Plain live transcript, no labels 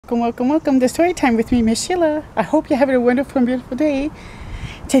welcome to story time with me, Miss Sheila. I hope you're having a wonderful and beautiful day.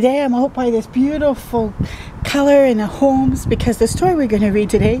 Today I'm out by this beautiful color in the homes because the story we're going to read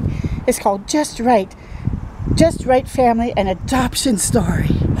today is called Just Right. Just Right Family and Adoption Story.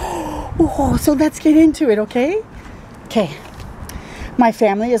 Oh, so let's get into it, okay? Okay. My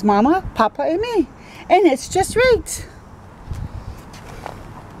family is Mama, Papa, and me. And it's just right.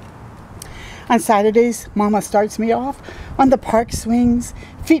 On Saturdays, Mama starts me off on the park swings,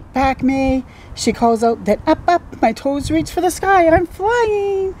 feet back me. She calls out, then up, my toes reach for the sky, I'm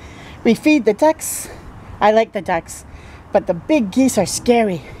flying. We feed the ducks. I like the ducks, but the big geese are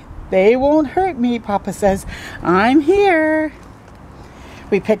scary. They won't hurt me, Papa says. I'm here.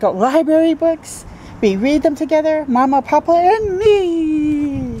 We pick out library books. We read them together, Mama, Papa, and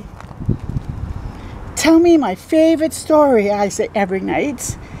me. Tell me my favorite story, I say every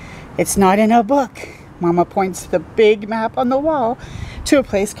night. It's not in a book. Mama points to the big map on the wall to a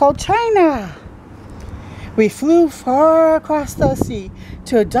place called China. We flew far across the sea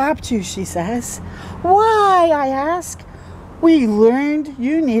to adopt you, she says. Why, I ask. We learned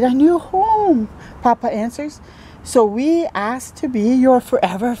you need a new home, Papa answers. So we asked to be your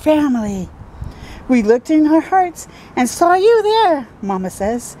forever family. We looked in our hearts and saw you there, Mama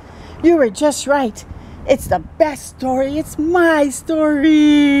says. You were just right. It's the best story. It's my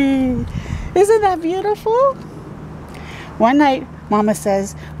story. Isn't that beautiful? One night, Mama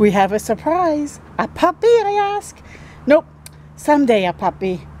says, we have a surprise. A puppy, I ask. Nope, someday a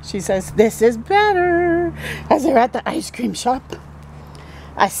puppy. She says, this is better. As they're at the ice cream shop.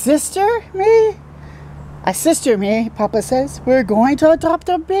 A sister, me? A sister, me, Papa says. We're going to adopt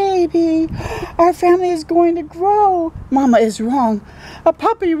a baby. Our family is going to grow. Mama is wrong. A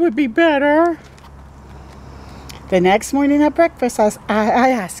puppy would be better. The next morning at breakfast, I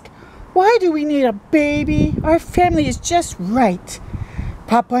ask, why do we need a baby? Our family is just right.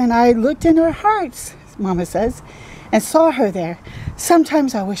 Papa and I looked in our hearts, Mama says, and saw her there.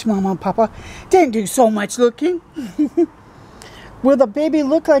 Sometimes I wish Mama and Papa didn't do so much looking. Will the baby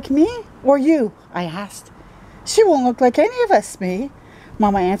look like me or you? I asked. She won't look like any of us, me.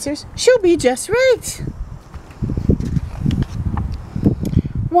 Mama answers, she'll be just right.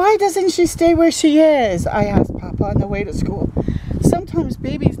 Why doesn't she stay where she is? I asked Papa on the way to school. Sometimes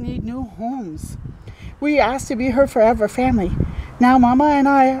babies need new homes. We asked to be her forever family. Now Mama and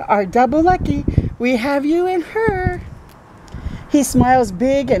I are double lucky. We have you and her. He smiles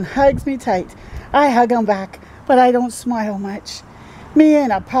big and hugs me tight. I hug him back, but I don't smile much. Me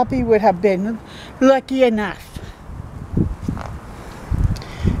and a puppy would have been lucky enough.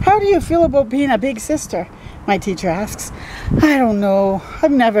 How do you feel about being a big sister? My teacher asks. I don't know.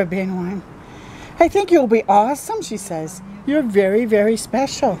 I've never been one. I think you'll be awesome, she says. You're very, very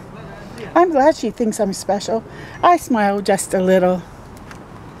special. I'm glad she thinks I'm special. I smile just a little.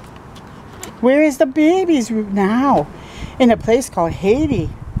 Where is the baby's room now? In a place called Haiti.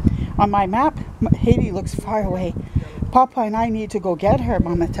 On my map, Haiti looks far away. Papa and I need to go get her,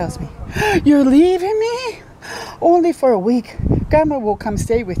 Mama tells me. You're leaving me? Only for a week. Grandma will come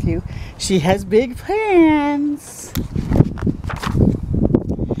stay with you. She has big plans.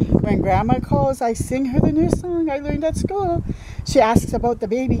 When Grandma calls, I sing her the new song I learned at school. She asks about the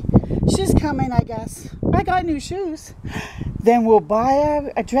baby. She's coming, I guess. I got new shoes. Then we'll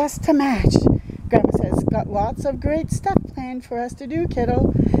buy a dress to match. Grandma says, got lots of great stuff planned for us to do,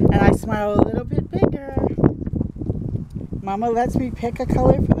 kiddo. And I smile a little bit bigger. Mama lets me pick a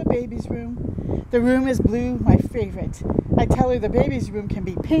color for the baby's room. The room is blue, my favorite. I tell her the baby's room can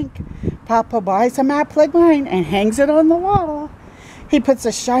be pink. Papa buys a map like mine and hangs it on the wall. He puts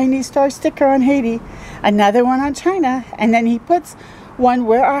a shiny star sticker on Haiti, another one on China, and then he puts one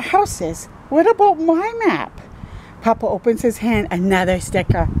where our house is. What about my map? Papa opens his hand, another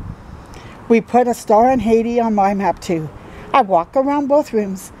sticker. We put a star on Haiti on my map too. I walk around both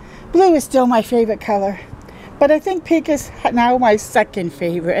rooms. Blue is still my favorite color, but I think pink is now my second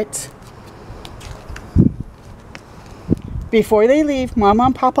favorite. Before they leave, Mama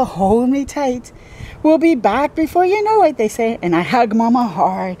and Papa hold me tight. We'll be back before you know it, they say, and I hug Mama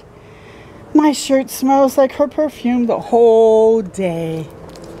hard. My shirt smells like her perfume the whole day.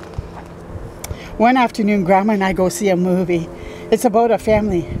 One afternoon, Grandma and I go see a movie. It's about a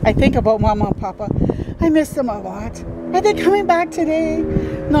family. I think about Mama and Papa. I miss them a lot. Are they coming back today?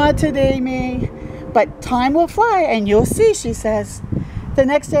 Not today, me. But time will fly and you'll see, she says. The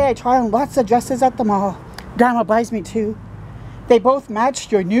next day, I try on lots of dresses at the mall. Grandma buys me two. They both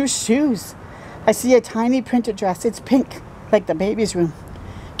match your new shoes. I see a tiny printed dress. It's pink, like the baby's room.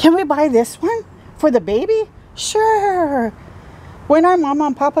 Can we buy this one for the baby? Sure. When are Mama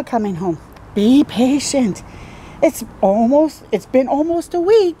and Papa coming home? Be patient. It's been almost a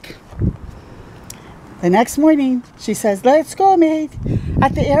week. The next morning, she says, let's go, mate.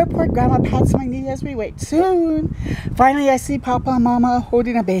 At the airport, Grandma pats my knee as we wait. Soon, finally, I see Papa and Mama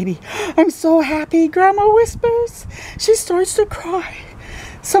holding a baby. I'm so happy, Grandma whispers. She starts to cry.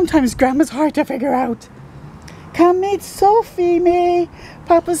 Sometimes Grandma's hard to figure out. Come meet Sophie, May,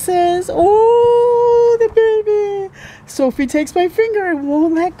 Papa says. Oh, the baby. Sophie takes my finger and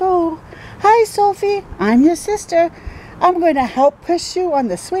won't let go. Hi, Sophie. I'm your sister. I'm going to help push you on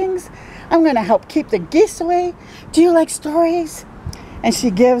the swings. I'm going to help keep the geese away. Do you like stories? And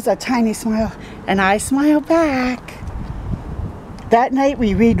she gives a tiny smile, and I smile back. That night,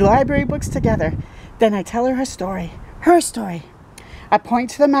 we read library books together. Then I tell her her story. I point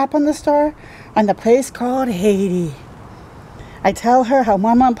to the map on the star on the place called Haiti. I tell her how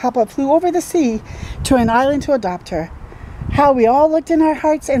Mama and Papa flew over the sea to an island to adopt her. How we all looked in our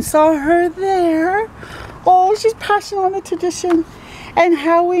hearts and saw her there. Oh, she's passionate on the tradition. And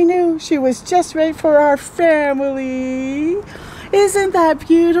how we knew she was just right for our family. Isn't that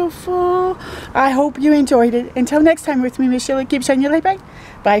beautiful? I hope you enjoyed it. Until next time with me, Miss Shirley, keep shining your light bright.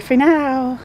 Bye for now.